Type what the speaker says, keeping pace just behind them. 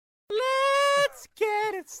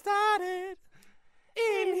it started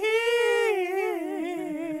in here.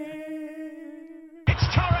 It's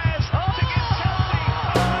Torres to give Chelsea a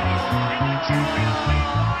place in the Champions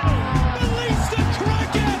League final. Release the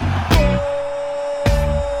Kraken.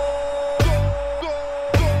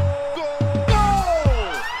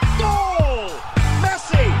 Goal!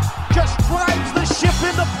 Messi just drives the ship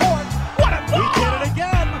into port. What a ball! He did it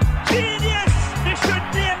again. Genius! This should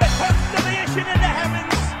name a constellation in the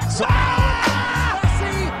heavens.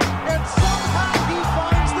 Messi, and somehow he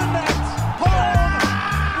finds the net. Home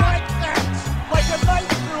like that, like a knife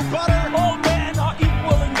through butter. All men are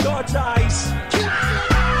equal in God's eyes.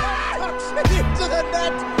 Tucks it into the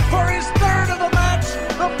net for his third of the match.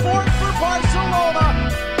 The fourth for Barcelona.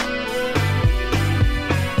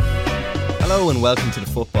 Hello and welcome to the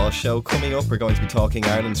Football Show. Coming up, we're going to be talking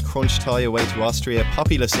Ireland's crunch tie away to Austria,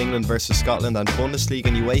 populous England versus Scotland, and Bundesliga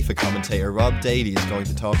and UEFA commentator Rob Daly is going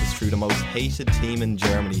to talk us through the most hated team in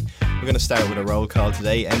Germany. We're going to start with a roll call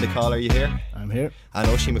today. Enda Coll, are you here? I'm here. And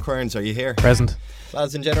Oisin McQueirns, are you here? Present.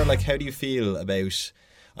 Lads, in general, how do you feel about...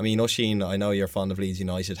 I mean, Oisin, I know you're fond of Leeds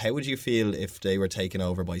United. How would you feel if they were taken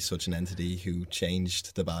over by such an entity who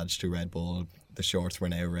changed the badge to Red Bull, the shorts were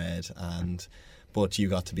now red, but you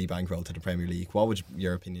got to be bankrolled to the Premier League? What would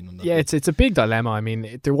your opinion on that Yeah, be? it's a big dilemma. I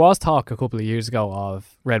mean, there was talk a couple of years ago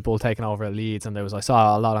of Red Bull taking over at Leeds, and I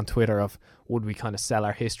saw a lot on Twitter of would we kind of sell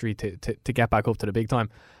our history to get back up to the big time.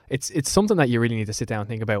 It's something that you really need to sit down and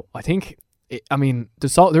think about. I think,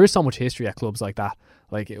 there is so much history at clubs like that,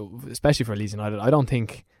 especially for Leeds United.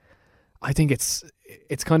 I think it's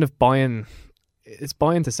kind of buying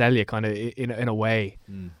to sell you kind of in a way.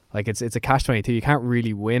 It's a catch-22. You can't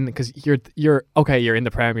really win because you're okay. You're in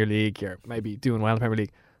the Premier League. You're maybe doing well in the Premier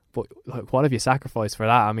League, but what have you sacrificed for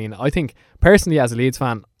that? I mean, I think personally as a Leeds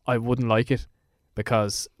fan, I wouldn't like it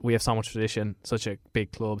because we have so much tradition, such a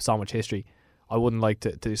big club, so much history. I wouldn't like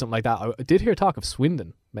to do something like that. I did hear talk of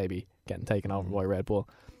Swindon maybe getting taken over by Red Bull.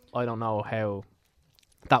 I don't know how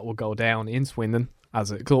that will go down in Swindon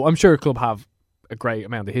as a club. I'm sure a club have a great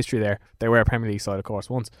amount of history there. They were a Premier League side, of course,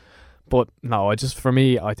 once. But no, I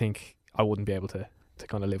think I wouldn't be able to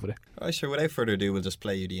kind of live with it. Alright, sure, without further ado, we'll just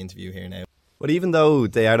play you the interview here now. But even though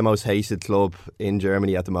they are the most hated club in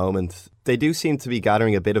Germany at the moment, they do seem to be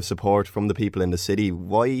gathering a bit of support from the people in the city.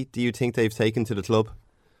 Why do you think they've taken to the club?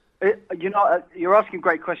 You're asking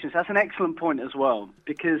great questions. That's an excellent point as well,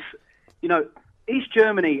 because, East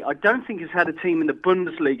Germany, I don't think has had a team in the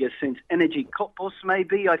Bundesliga since Energy Cottbus,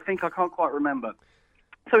 maybe. I can't quite remember.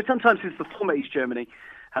 So sometimes since the former East Germany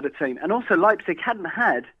had a team. And also Leipzig hadn't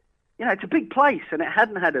had, it's a big place and it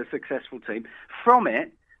hadn't had a successful team. From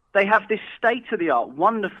it, they have this state-of-the-art,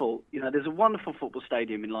 wonderful, there's a wonderful football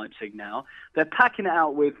stadium in Leipzig now. They're packing it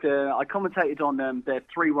out with, I commentated on their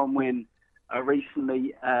 3-1 win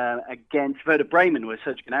recently against Werder Bremen, where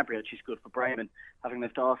Serge Gnabry actually scored for Bremen, having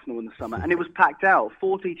left Arsenal in the summer. And it was packed out,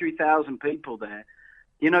 43,000 people there.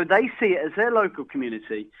 They see it as their local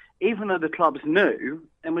community, even though the club's new,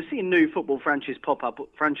 and we're seeing new football franchises pop up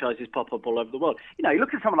all over the world. You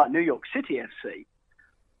look at someone like New York City FC,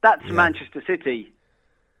 that's Manchester City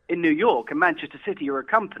in New York, and Manchester City are a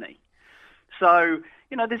company. So,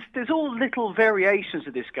 there's all little variations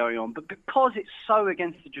of this going on, but because it's so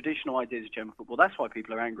against the traditional ideas of German football, that's why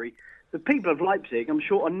people are angry. The people of Leipzig, I'm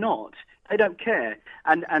sure, are not. They don't care.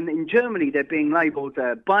 And in Germany, they're being labelled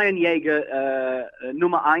Bayernjäger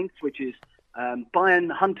Nummer 1, which is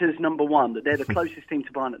Bayern Hunters number 1, that they're the closest team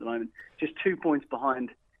to Bayern at the moment, just 2 points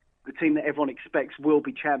behind the team that everyone expects will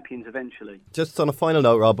be champions eventually. Just on a final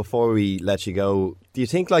note, Rob, before we let you go, do you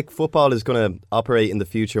think football is going to operate in the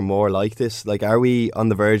future more like this? Are we on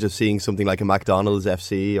the verge of seeing something like a McDonald's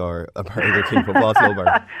FC or a Burger King football club? Or?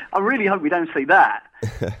 I really hope we don't see that,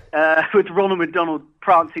 with Ronald McDonald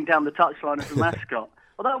prancing down the touchline as a mascot.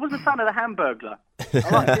 Although I was a fan of the Hamburglar.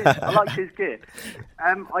 I liked his gear.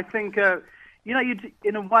 I think,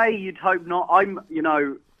 in a way, you'd hope not.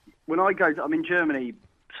 When I'm in Germany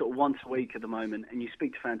sort of once a week at the moment, and you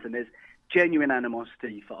speak to fans, and there's genuine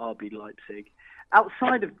animosity for RB Leipzig.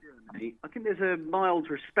 Outside of Germany, I think there's a mild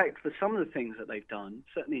respect for some of the things that they've done,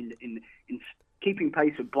 certainly in keeping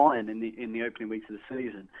pace with Bayern in the opening weeks of the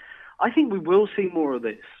season. I think we will see more of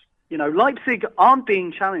this. Leipzig aren't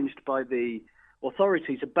being challenged by the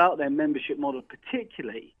authorities about their membership model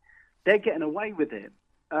particularly. They're getting away with it.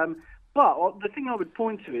 But the thing I would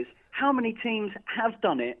point to is how many teams have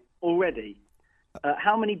done it already.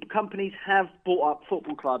 How many companies have bought up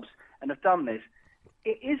football clubs and have done this?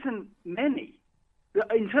 It isn't many.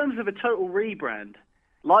 In terms of a total rebrand,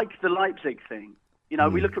 like the Leipzig thing,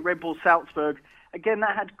 we look at Red Bull Salzburg. Again,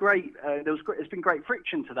 that had there's been great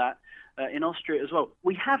friction to that in Austria as well.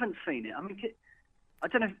 We haven't seen it. I mean, I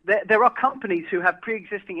don't know. There are companies who have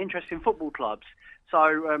pre-existing interest in football clubs.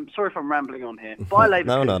 So sorry if I'm rambling on here. Buy Leverkusen,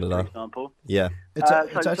 No, not at all. for example. Yeah.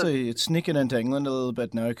 It's sneaking into England a little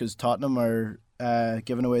bit now because Tottenham are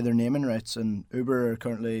giving away their naming rights, and Uber are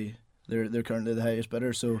currently the highest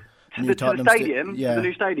bidder. So to the stadium, yeah, the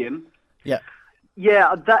new stadium. Yeah.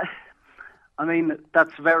 Yeah,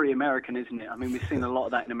 that's very American, isn't it? I mean, we've seen a lot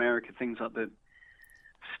of that in America. Things like the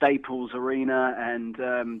Staples Arena,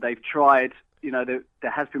 and they've tried. There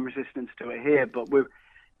has been resistance to it here, but we're,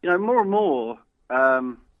 more and more.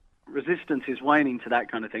 Resistance is waning to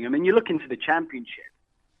that kind of thing. I mean, you look into the Championship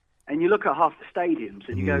and you look at half the stadiums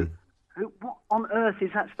and you go, what on earth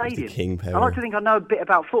is that stadium? King Power. I like to think I know a bit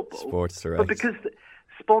about football. Sports Direct. But because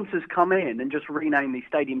sponsors come in and just rename these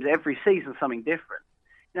stadiums every season something different,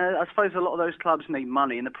 I suppose a lot of those clubs need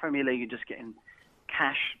money, and the Premier League are just getting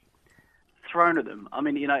cash thrown at them. I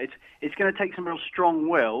mean, it's going to take some real strong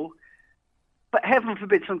will, but heaven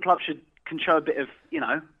forbid some clubs can show a bit of,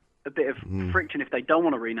 friction if they don't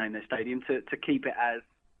want to rename their stadium to keep it as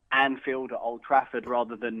Anfield or Old Trafford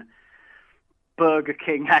rather than Burger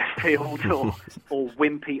King Anfield or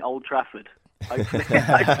Wimpy Old Trafford. I think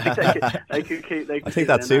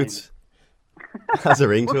that suits. Has a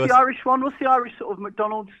ring to it. What's the Irish one? What's the Irish sort of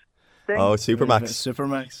McDonald's thing? Oh,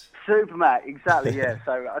 Supermax. Supermax, exactly. Yeah.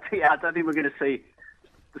 So I don't think we're going to see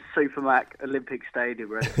the Supermax Olympic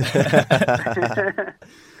Stadium. Right?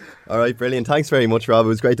 All right, brilliant. Thanks very much, Rob. It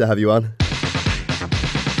was great to have you on.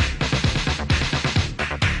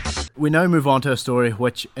 We now move on to a story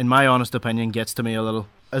which, in my honest opinion, gets to me a little.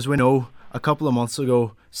 As we know, a couple of months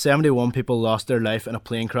ago, 71 people lost their life in a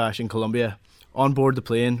plane crash in Colombia. On board the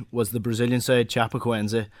plane was the Brazilian side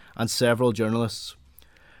Chapecoense and several journalists.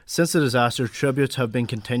 Since the disaster, tributes have been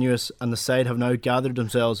continuous, and the side have now gathered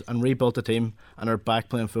themselves and rebuilt the team and are back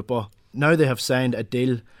playing football. Now they have signed a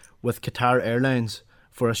deal with Qatar Airlines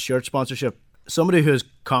for a shirt sponsorship. Somebody who has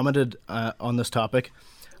commented on this topic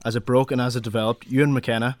as it broke and as it developed, Oisin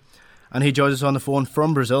McQueirns, and he joins us on the phone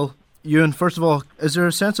from Brazil. Oisin, first of all, is there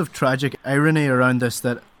a sense of tragic irony around this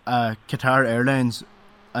that Qatar Airlines,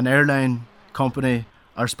 an airline company,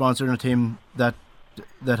 are sponsoring a team that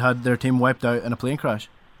had their team wiped out in a plane crash?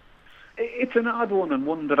 It's an odd one, and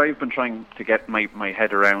one that I've been trying to get my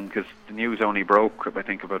head around, because the news only broke, I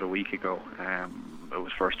think, about a week ago. It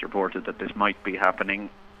was first reported that this might be happening.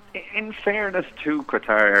 In fairness to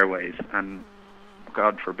Qatar Airways, and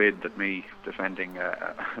God forbid that me defending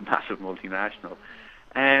a massive multinational,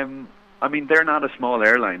 I mean, they're not a small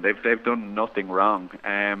airline. They've done nothing wrong.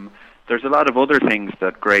 There's a lot of other things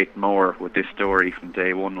that grate more with this story from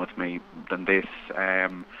day one with me than this.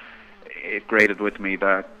 It grated with me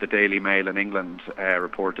that the Daily Mail in England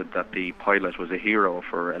reported that the pilot was a hero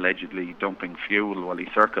for allegedly dumping fuel while he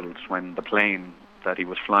circled when the plane that he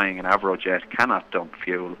was flying, an Avrojet, cannot dump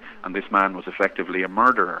fuel, and this man was effectively a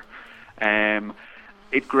murderer.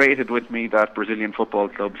 It grated with me that Brazilian football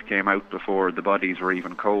clubs came out before the bodies were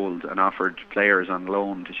even cold and offered players on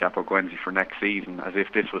loan to Chapecoense for next season, as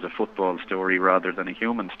if this was a football story rather than a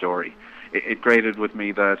human story. It grated with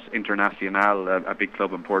me that Internacional, a big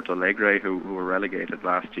club in Porto Alegre, who were relegated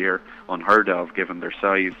last year, unheard of given their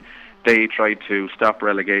size, they tried to stop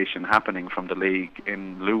relegation happening from the league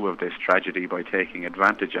in lieu of this tragedy by taking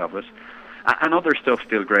advantage of it. And other stuff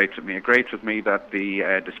still grates with me. It grates with me that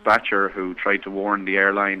the dispatcher who tried to warn the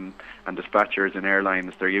airline, and dispatchers in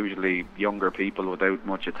airlines, they're usually younger people without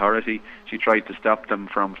much authority. She tried to stop them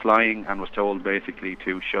from flying and was told basically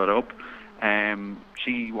to shut up.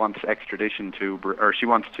 She wants extradition she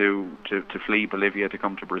wants to flee Bolivia to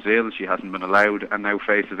come to Brazil. She hasn't been allowed, and now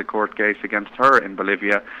faces a court case against her in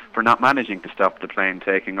Bolivia for not managing to stop the plane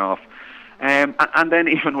taking off. And then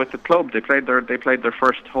even with the club, they played their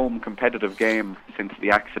first home competitive game since the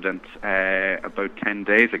accident about 10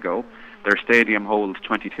 days ago. Their stadium holds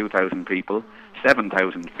 22,000 people.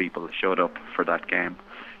 7,000 people showed up for that game.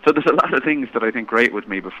 So there's a lot of things that I think grate with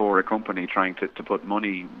me before a company trying to put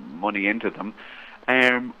money into them.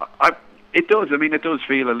 It does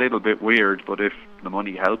feel a little bit weird, but if the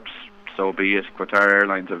money helps, so be it. Qatar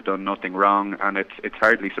Airlines have done nothing wrong, and it's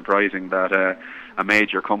hardly surprising that a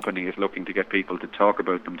major company is looking to get people to talk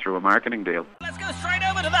about them through a marketing deal. Let's go straight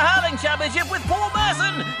over to the hurling championship with Paul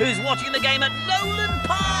Merson, who's watching the game at Nolan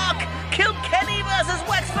Park. Kilkenny versus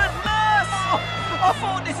Wexford. I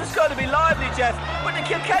thought this was going to be lively, Jeff, but the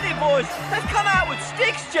Kilkenny boys, they've come out with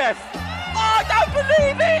sticks, Jeff. I don't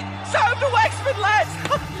believe it! So the Wexford lads!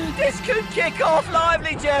 This could kick off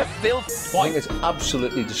lively, Jeff. I think it's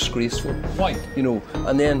absolutely disgraceful. Why?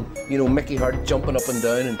 And then, Mickey Hart jumping up and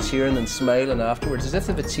down and cheering and smiling afterwards as if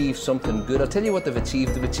they've achieved something good. I'll tell you what they've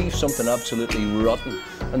achieved. They've achieved something absolutely rotten.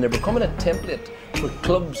 and they're becoming a template for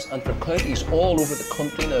clubs and for counties all over the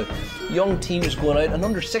country now. Young teams going out, an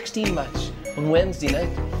under-16 match on Wednesday night.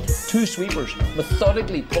 2 sweepers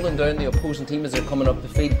methodically pulling down the opposing team as they're coming up the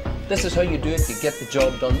field. This is how you do it, you get the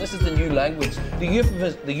job done. This is the new language.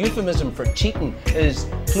 The euphemism for cheating is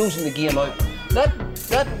closing the game out.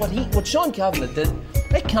 What Sean Cavanagh did,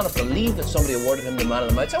 I cannot believe that somebody awarded him the man of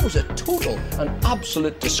the match. That was a total and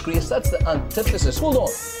absolute disgrace. That's the antithesis, hold on,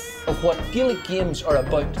 of what Gaelic games are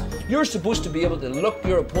about. You're supposed to be able to look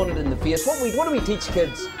your opponent in the face. What do we teach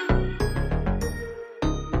kids?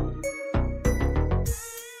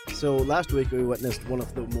 So last week we witnessed one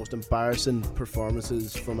of the most embarrassing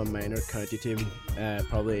performances from a minor county team,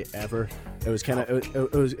 probably ever. It was kind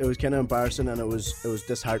of embarrassing, and it was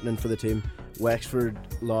disheartening for the team. Wexford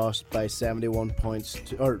lost by 71 points,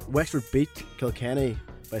 Wexford beat Kilkenny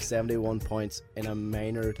by 71 points in a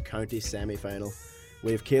minor county semi-final.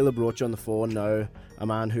 We have Caleb Roach on the phone now, a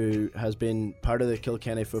man who has been part of the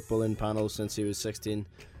Kilkenny footballing panel since he was 16.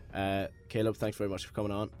 Caleb, thanks very much for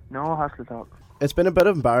coming on. No hassle at all. It's been a bit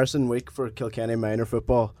of an embarrassing week for Kilkenny minor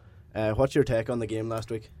football. What's your take on the game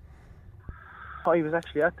last week? I was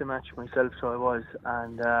actually at the match myself, so I was,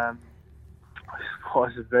 and it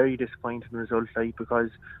was a very disappointing result, because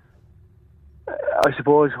I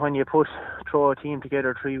suppose when you throw a team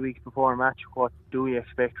together 3 weeks before a match, what do you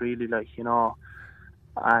expect really,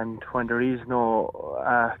 and when there is no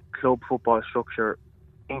club football structure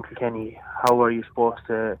in Kilkenny, how are you supposed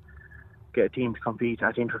to get a team to compete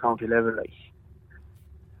at inter-county level,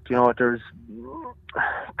 there's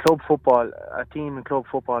club football, a team in club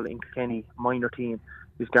football in Kilkenny, minor team,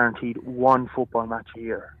 is guaranteed one football match a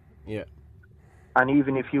year. Yeah. And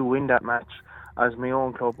even if you win that match, as my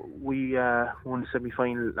own club, we won the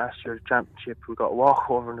semi-final last year, the championship. We got a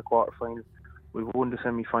walk-over in the quarter-final. We won the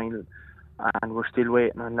semi-final, and we're still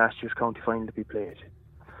waiting on last year's county final to be played.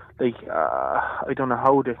 I don't know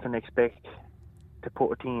how they can expect to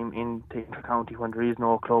put a team into inter-county when there is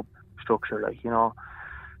no club structure,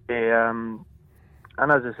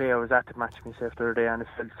 and as I say, I was at the match myself the other day, and I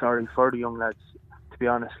felt sorry for the young lads, to be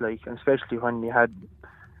honest, and especially when you had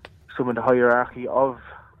some of the hierarchy of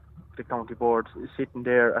the county board sitting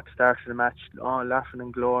there at the start of the match, laughing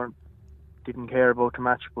and glowing, didn't care about the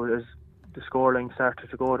match, but as the scoreline started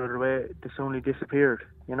to go the other way, they suddenly disappeared.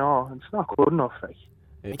 It's not good enough.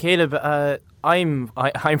 Caleb, I'm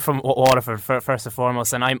from Waterford first and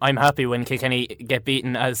foremost, and I'm happy when Kilkenny get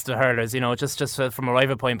beaten as the hurlers, just from a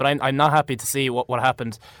rival point. But I'm not happy to see what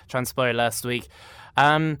happened transpire last week.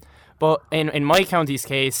 But in my county's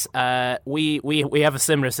case, we have a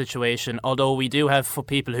similar situation. Although we do have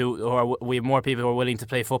people we have more people who are willing to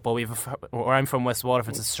play football. Where I'm from, West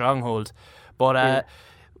Waterford, it's a stronghold. But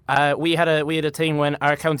we had a thing when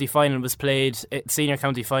our county final was played, senior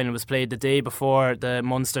county final was played the day before the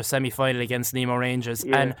Munster semi-final against Nemo Rangers,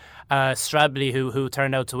 and Stradbally, who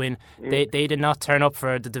turned out to win, they did not turn up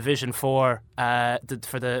for the Division 4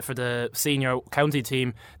 for the senior county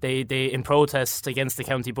team. They in protest against the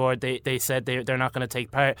county board, they said they're not going to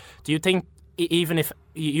take part. Do you think even if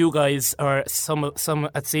you guys or some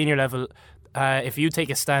at senior level, if you take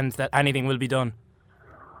a stand, that anything will be done?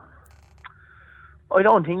 I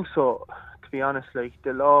don't think so, to be honest.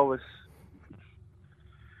 The law was...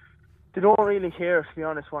 They don't really care, to be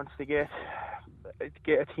honest, once they get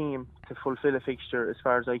a team to fulfil a fixture, as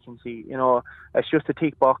far as I can see. It's just to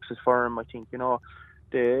tick boxes for them, I think.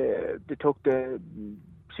 They took the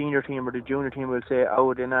senior team or the junior team, we'll say,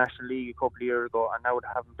 out of the National League a couple of years ago, and now they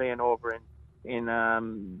have them playing over in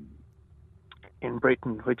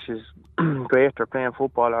Britain, which is great. They're playing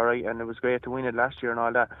football, all right, and it was great to win it last year and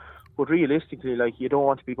all that. But realistically, you don't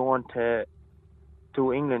want to be going to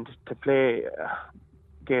England to play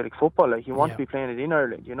Gaelic football. You want to be playing it in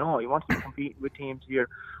Ireland. You want to be competing with teams here,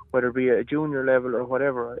 whether it be at a junior level or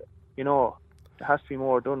whatever. There has to be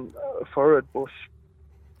more done for it. But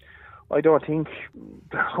I don't think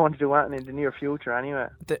they're going to do anything in the near future anyway.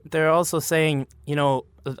 They're also saying,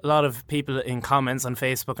 a lot of people in comments on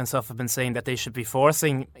Facebook and stuff have been saying that they should be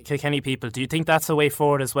forcing Kilkenny people. Do you think that's a way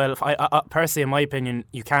forward as well? I personally, in my opinion,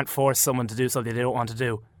 you can't force someone to do something they don't want to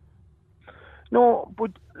do. No,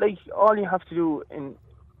 but all you have to do, in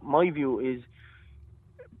my view, is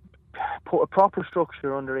put a proper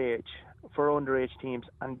structure for underage teams,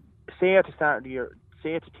 and say at the start of the year,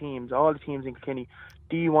 say to teams, all the teams in Kilkenny,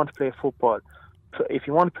 do you want to play football? If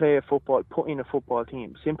you want to play football, put in a football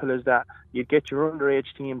team. Simple as that. You'd get your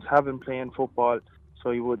underage teams having playing football,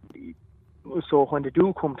 so when they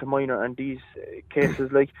do come to minor and these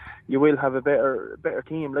cases, you will have a better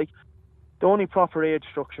team. The only proper age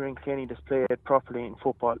structure in Kilkenny that's played properly in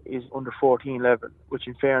football is under 14 level, which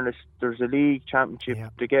in fairness, there's a league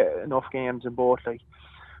championship to get enough games in both.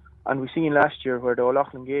 And we seen last year where the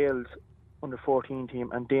O'Loughlin Gales under 14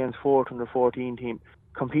 team and Danes Fort under 14 team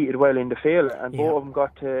competed well in the field, and both of them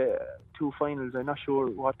got to 2 finals. I'm not sure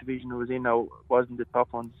what division it was in now, wasn't the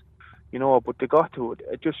top ones, but they got to it.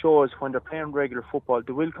 It just shows when they're playing regular football,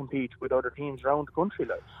 they will compete with other teams around the country.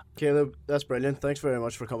 Caleb, that's brilliant. Thanks very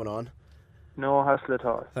much for coming on. No hassle at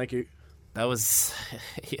all. Thank you. That was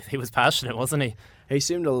he was passionate, wasn't he? He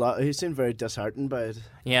seemed very disheartened by it.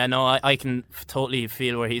 Yeah, no, I can totally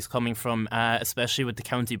feel where he's coming from, especially with the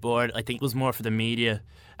county board. I think it was more for the media.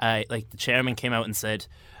 Like the chairman came out and said,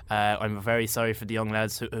 "I'm very sorry for the young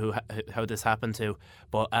lads who how this happened to."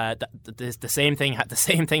 But the same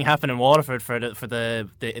thing happened in Waterford for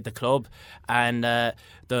the club, and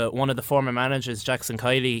one of the former managers, Jackson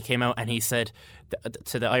Kiley, came out and he said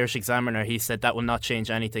to the Irish Examiner, he said that will not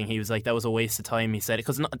change anything. He was like, that was a waste of time. He said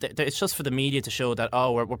because it's just for the media to show that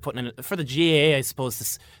we're putting in for the GAA, I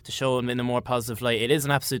suppose, to show him in a more positive light. It is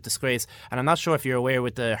an absolute disgrace, and I'm not sure if you're aware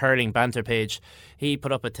with the hurling banter page, he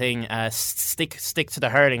put up a thing, stick to the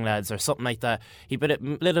hurling lads or something like that. He put a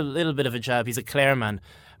little bit of a jab. He's a Clare man.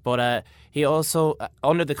 But he also,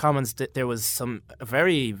 under the comments, there was some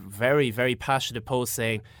very, very, very passionate posts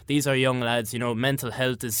saying, these are young lads, mental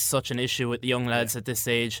health is such an issue with the young lads at this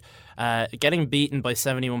age. Getting beaten by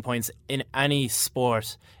 71 points in any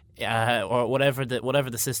sport or whatever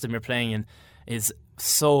the system you're playing in is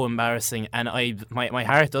so embarrassing. And my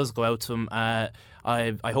heart does go out to him.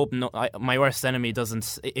 I hope my worst enemy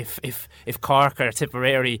doesn't. If Cork or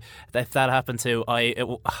Tipperary, if that happened to,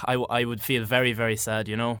 I would feel very, very sad.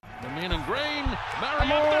 The mean and green, Mary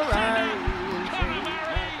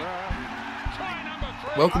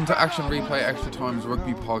Welcome to Action Replay Extra Time's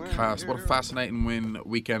Rugby Podcast. What a fascinating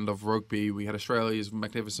weekend of rugby. We had Australia's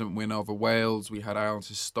magnificent win over Wales. We had Ireland's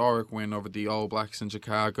historic win over the All Blacks in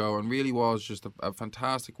Chicago, and really was just a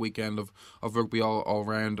fantastic weekend of rugby all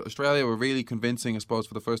round. Australia were really convincing, I suppose,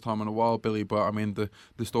 for the first time in a while, Billy, but I mean the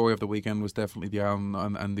story of the weekend was definitely the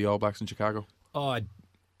Ireland and the All Blacks in Chicago.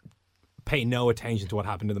 Pay no attention to what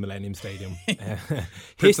happened in the Millennium Stadium.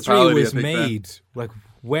 History was made. Like,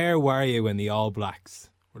 where were you when the All Blacks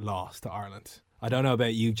were lost to Ireland? I don't know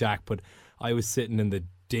about you, Jack, but I was sitting in the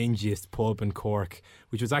dingiest pub in Cork,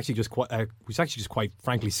 which was actually just quite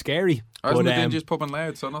frankly scary. I was in the dingiest pub in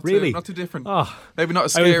Loud, so not too different. Oh, maybe not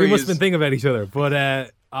as scary. We must have been thinking about each other, but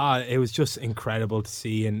it was just incredible to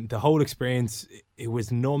see, and the whole experience, it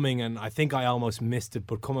was numbing, and I think I almost missed it.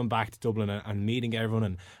 But coming back to Dublin and meeting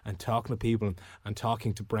everyone and talking to people and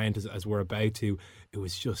talking to Brent as we're about to, it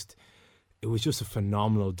was just a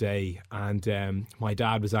phenomenal day. And my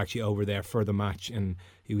dad was actually over there for the match, and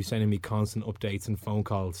he was sending me constant updates and phone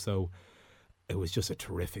calls. So it was just a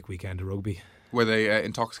terrific weekend of rugby. Were they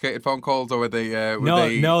intoxicated phone calls, or were they?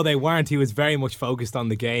 No, they weren't. He was very much focused on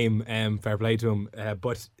the game. Fair play to him.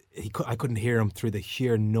 But I couldn't hear him through the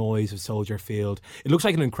sheer noise of Soldier Field. It looks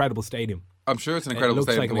like an incredible stadium. I'm sure it's an incredible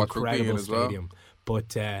stadium to watch rugby in as well.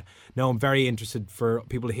 But I'm very interested for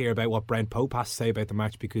people to hear about what Brent Pope has to say about the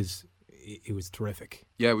match, because it was terrific.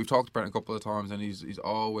 Yeah, we've talked about it a couple of times, and he's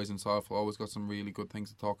always insightful, always got some really good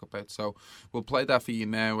things to talk about. So we'll play that for you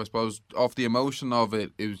now. I suppose off the emotion of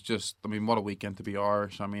it, it was just, what a weekend to be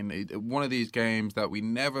Irish. One of these games that we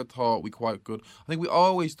never thought we quite could. I think we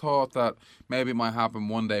always thought that maybe it might happen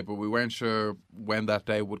one day, but we weren't sure when that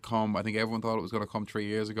day would come. I think everyone thought it was going to come 3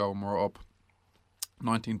 years ago, and we're up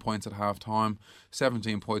 19 points at half time,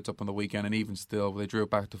 17 points up on the weekend, and even still they drew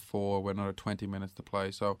it back to 4 with another 20 minutes to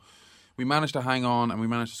play. So we managed to hang on, and we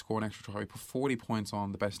managed to score an extra try. We put 40 points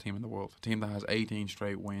on the best team in the world, a team that has 18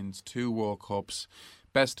 straight wins, 2 World Cups,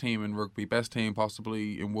 best team in rugby, best team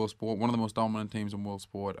possibly in world sport, one of the most dominant teams in world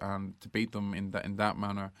sport, and to beat them in that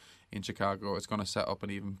manner in Chicago, it's going to set up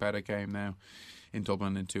an even better game now in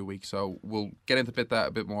Dublin in 2 weeks. So we'll get into that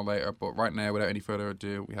a bit more later, but right now, without any further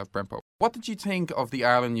ado, we have Brent Pope. What did you think of the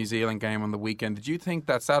Ireland-New Zealand game on the weekend? Did you think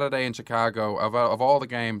that Saturday in Chicago, of all the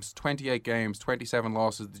games, 28 games, 27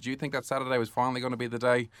 losses, did you think that Saturday was finally going to be the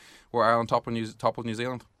day where Ireland toppled New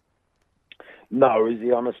Zealand? No, is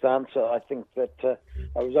the honest answer. I think that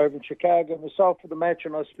I was over in Chicago myself for the match,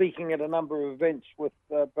 and I was speaking at a number of events with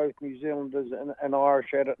both New Zealanders and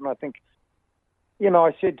Irish at it, and I think,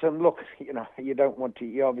 I said to them, look, you don't want to,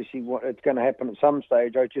 you obviously want, it's going to happen at some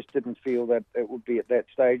stage. I just didn't feel that it would be at that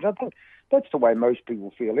stage. I think that's the way most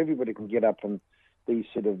people feel. Everybody can get up and these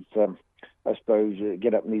sort of,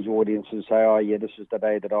 get up in these audiences and say, oh yeah, this is the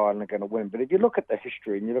day that Ireland are going to win. But if you look at the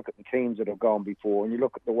history and you look at the teams that have gone before, and you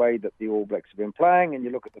look at the way that the All Blacks have been playing, and you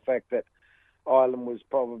look at the fact that Ireland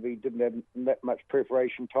didn't have that much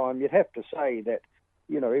preparation time. You'd have to say that,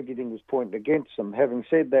 everything was pointing against them. Having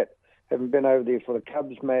said that, having been over there for the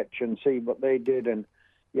Cubs match and see what they did, and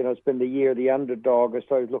it's been the year of the underdog, I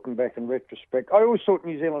suppose, looking back in retrospect. I always thought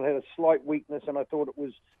New Zealand had a slight weakness, and I thought it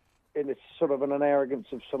was in it's sort of an arrogance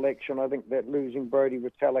of selection. I think that losing Brodie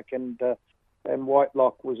Retallick and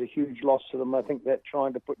Whitelock was a huge loss to them. I think that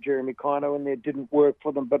trying to put Jeremy Kino in there didn't work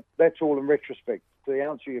for them, but that's all in retrospect. To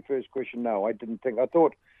answer your first question, no, I didn't think. I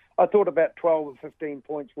thought about 12 or 15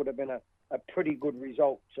 points would have been a pretty good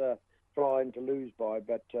result trying to lose by,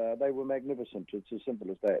 but they were magnificent. It's as simple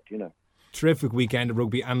as that, Terrific weekend of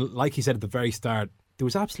rugby, and like you said at the very start, there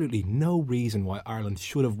was absolutely no reason why Ireland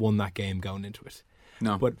should have won that game going into it.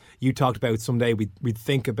 No. But you talked about someday we'd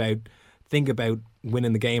think about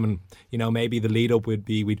winning the game, and maybe the lead up would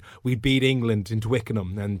be we'd beat England in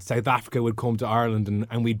Twickenham, and South Africa would come to Ireland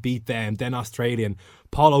and we'd beat them, then Australia, and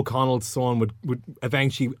Paul O'Connell's son would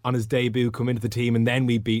eventually on his debut come into the team, and then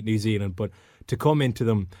we beat New Zealand. But to come into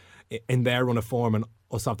them in their run of form and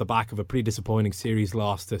us off the back of a pretty disappointing series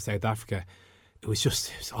loss to South Africa, it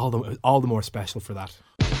was all the more special for that.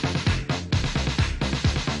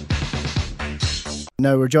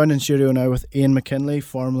 Now we're joined in studio now with Ian McKinley,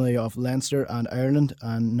 formerly of Leinster and Ireland,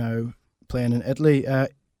 and now playing in Italy.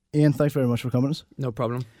 Ian, thanks very much for coming. No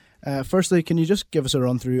problem. Firstly, can you just give us a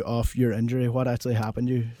run through of your injury? What actually happened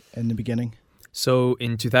to you in the beginning? So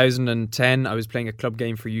in 2010, I was playing a club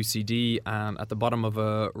game for UCD, and at the bottom of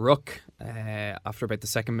a ruck, after about the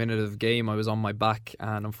second minute of the game, I was on my back,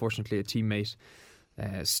 and unfortunately a teammate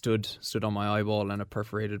stood on my eyeball and it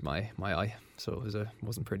perforated my eye. So it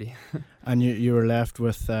wasn't pretty. And you were left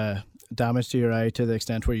with damage to your eye to the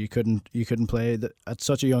extent where you couldn't play. At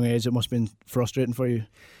such a young age, it must have been frustrating for you.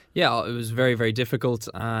 Yeah, it was very, very difficult,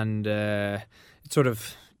 and it sort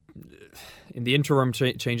of, in the interim,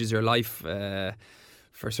 changes your life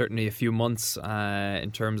for certainly a few months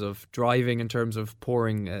in terms of driving, in terms of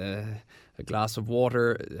pouring a glass of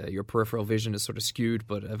water. Your peripheral vision is sort of skewed,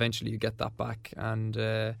 but eventually you get that back, and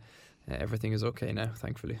everything is okay now,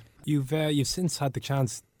 thankfully. You've since had the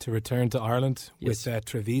chance to return to Ireland with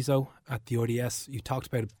Treviso at the RDS. You talked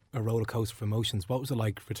about a roller coaster of emotions. What was it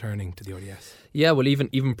like returning to the RDS? Yeah, well,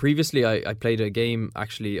 even previously, I played a game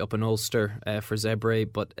actually up in Ulster for Zebre,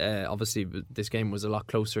 but obviously this game was a lot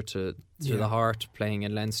closer to the heart, playing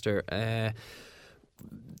in Leinster.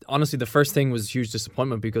 Honestly, the first thing was huge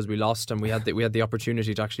disappointment because we lost, and we had the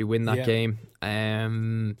opportunity to actually win that game.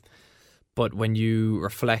 But when you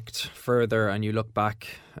reflect further and you look back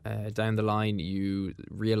down the line, you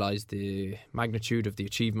realise the magnitude of the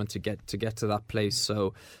achievement to get to that place.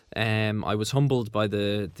 So I was humbled by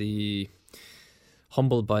the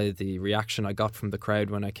reaction I got from the crowd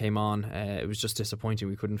when I came on. It was just disappointing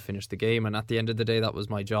we couldn't finish the game, and at the end of the day, that was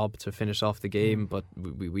my job to finish off the game, but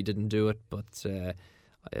we didn't do it. But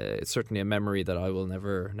it's certainly a memory that I will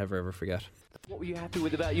never ever forget. What were you happy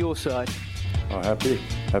with about your side? Oh, happy,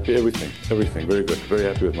 everything, very good, very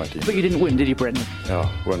happy with my team. But you didn't win, did you, Brendan? Yeah,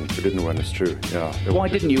 we didn't win, it's true. Yeah. Why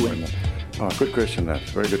didn't you win? Oh, good question, that.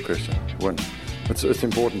 Very good question. Win. It's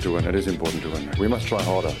important to win. It is important to win. We must try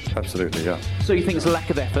harder. Absolutely, yeah. So you think it's a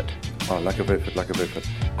lack of effort? Oh, lack of effort. I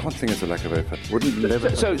can't think it's a lack of effort.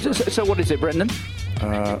 So what is it, Brendan?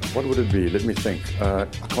 What would it be? Let me think.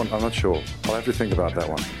 I'm not sure. I'll have to think about that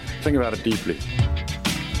one. Think about it deeply.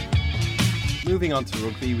 Moving on to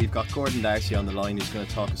rugby, we've got Gordon Darcy on the line who's going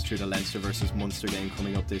to talk us through the Leinster versus Munster game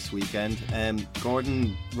coming up this weekend.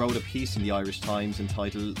 Gordon wrote a piece in the Irish Times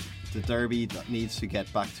entitled "The Derby That Needs to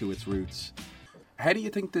Get Back to Its Roots." How do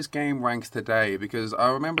you think this game ranks today? Because I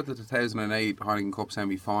remember the 2008 Heineken Cup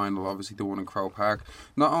semi-final, obviously the one in Croke Park.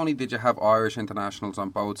 Not only did you have Irish internationals on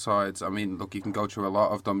both sides, I mean, look, you can go through a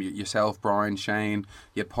lot of them. Yourself, Brian, Shane,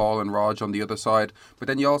 you had Paul and Rog on the other side. But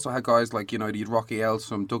then you also had guys like, you had Rocky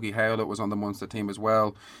Elsom, Dougie Howlett was on the Munster team as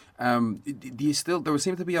well. There would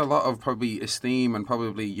seem to be a lot of probably esteem and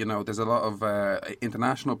probably, there's a lot of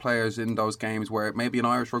international players in those games where maybe in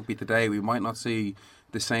Irish rugby today we might not see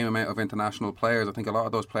the same amount of international players. I think a lot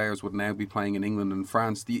of those players would now be playing in England and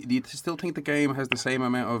France. Do you still think the game has the same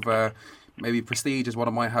amount of maybe prestige as what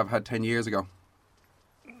it might have had 10 years ago?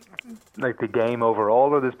 Like the game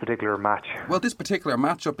overall, or this particular match? Well, this particular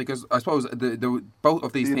matchup, because I suppose the both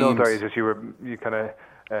of these teams. No, sorry, just you kind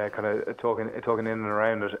of talking in and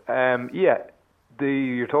around it.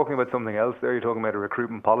 You're talking about something else there. You're talking about a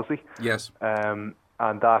recruitment policy. Yes. And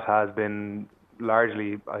that has been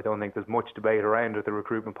largely, I don't think there's much debate around it. The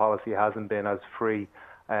recruitment policy hasn't been as free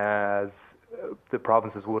as the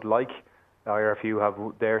provinces would like. The IRFU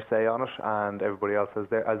have their say on it, and everybody else has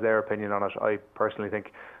their opinion on it. I personally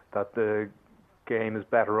think that the game is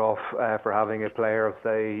better off for having a player of,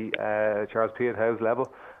 say, Charles Piatow's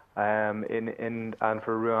level and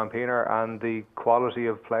for Ruan Pienaar, and the quality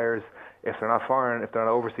of players, if they're not foreign, if they're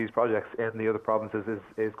not overseas projects in the other provinces,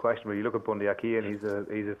 is questionable. You look at Bundy Aki, and he's a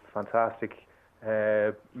fantastic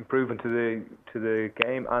improvement to the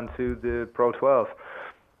game and to the Pro 12.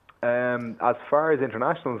 As far as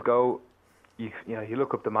internationals go, you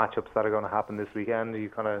look up the matchups that are going to happen this weekend.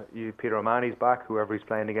 Peter O'Mahony's back. Whoever he's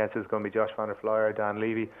playing against is going to be Josh van der Flyer, Dan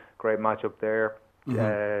Levy. Great matchup there.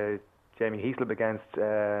 Jamie Heaslip against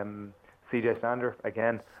CJ Sander.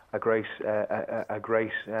 Again, a great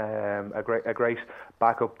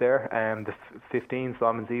backup there. The 15,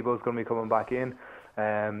 Simon Zebo is going to be coming back in.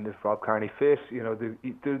 If Rob Kearney fit,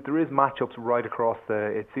 there is matchups right across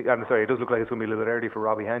the. I'm sorry, it does look like it's going to be a little bit early for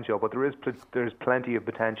Robbie Henshaw, but there's plenty of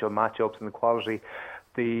potential matchups and the quality.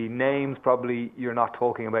 The names, probably you're not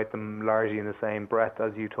talking about them largely in the same breath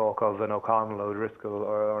as you talk of an O'Connell, O'Driscoll,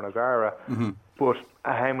 or O'Gara. But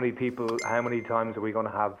how many times are we going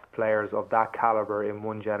to have players of that calibre in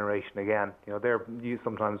one generation again? They're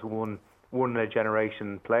sometimes one in a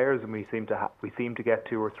generation players, and we seem to get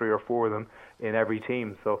 2 or 3 or 4 of them in every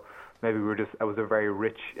team. So maybe it was a very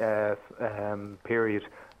rich period.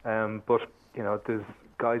 But there's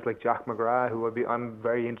guys like Jack McGrath who I'm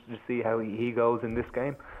very interested to see how he goes in this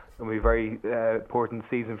game. It'll be a very important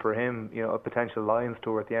season for him. A potential Lions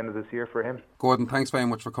tour at the end of this year for him. Gordon, thanks very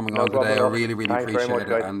much for coming on today. I really appreciate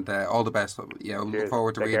it, and all the best. Yeah, we look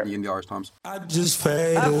forward to reading you in the Irish Times. I just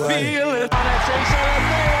fade away. Feel it.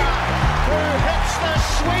 Who hits the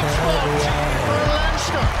sweet spot for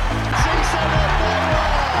Leinster.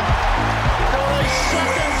 For a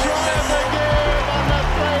second try of the game on the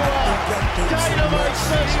Freya. Dynamite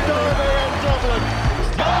system here in Dublin.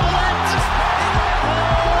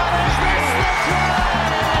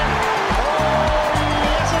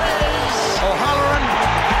 O'Halloran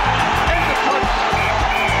in the touch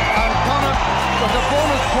and Connacht with a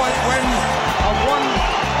bonus point win and won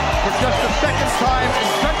for just the second time in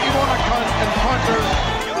 21 encounters.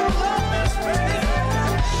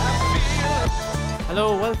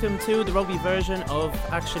 Hello, welcome to the rugby version of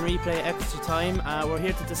Action Replay Extra Time. We're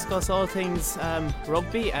here to discuss all things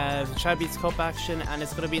rugby, Champions Cup action, and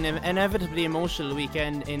it's going to be an inevitably emotional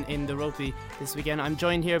weekend in the rugby this weekend. I'm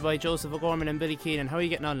joined here by Joseph O'Gorman and Billy Keenan. How are you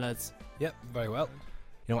getting on, lads? Yep, very well.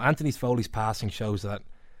 Anthony Foley's passing shows that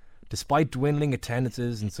despite dwindling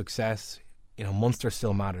attendances and success, Munster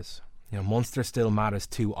still matters. Munster still matters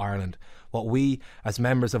to Ireland. What we, as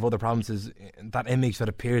members of other provinces, that image that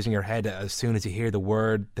appears in your head as soon as you hear the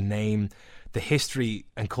word, the name, the history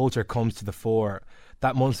and culture comes to the fore,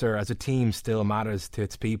 that Munster as a team still matters to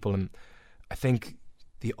its people. And I think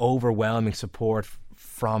the overwhelming support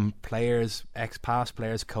from players, ex-past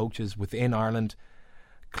players, coaches within Ireland,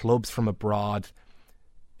 clubs from abroad,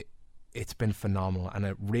 it's been phenomenal, and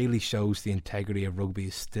it really shows the integrity of rugby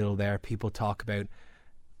is still there. People talk about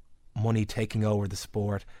money taking over the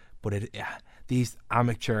sport, but these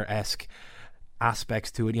amateur-esque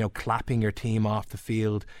aspects to it, clapping your team off the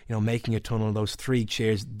field, making a tunnel, those 3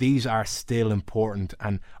 cheers, these are still important.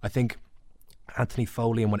 And I think Anthony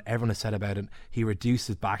Foley, and what everyone has said about it, he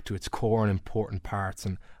reduces back to its core and important parts,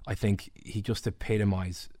 and I think he just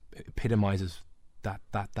epitomises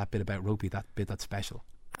that bit about rugby, that bit that's special.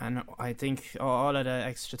 And I think all of the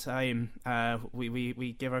extra time,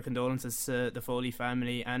 we give our condolences to the Foley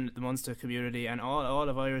family and the Munster community and all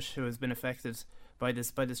of Irish who has been affected by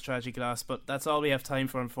this tragic loss. But that's all we have time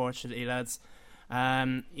for, unfortunately, lads.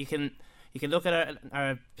 You can look at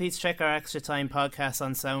our please check our Extra Time podcast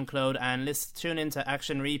on SoundCloud and tune into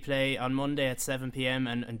Action Replay on Monday at 7pm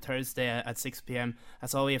and Thursday at 6pm.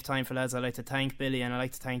 That's all we have time for, lads. I'd like to thank Billy and I'd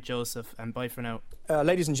like to thank Joseph, and bye for now.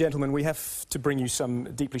 Ladies and gentlemen, we have to bring you some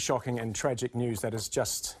deeply shocking and tragic news that has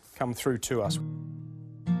just come through to us.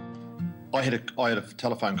 I had a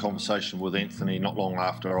telephone conversation with Anthony not long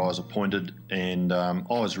after I was appointed, and I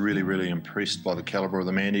was really, really impressed by the calibre of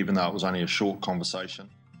the man, even though it was only a short conversation.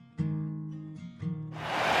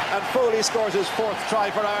 And Foley scores his 4th try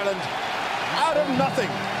for Ireland. Out of nothing.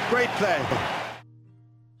 Great play.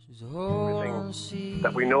 Everything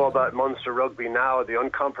that we know about Munster rugby now, the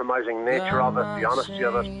uncompromising nature of it, the honesty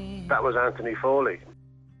of it, that was Anthony Foley.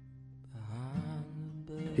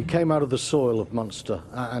 He came out of the soil of Munster,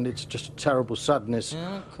 and it's just a terrible sadness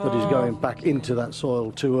that he's going back into that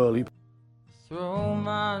soil too early. Foley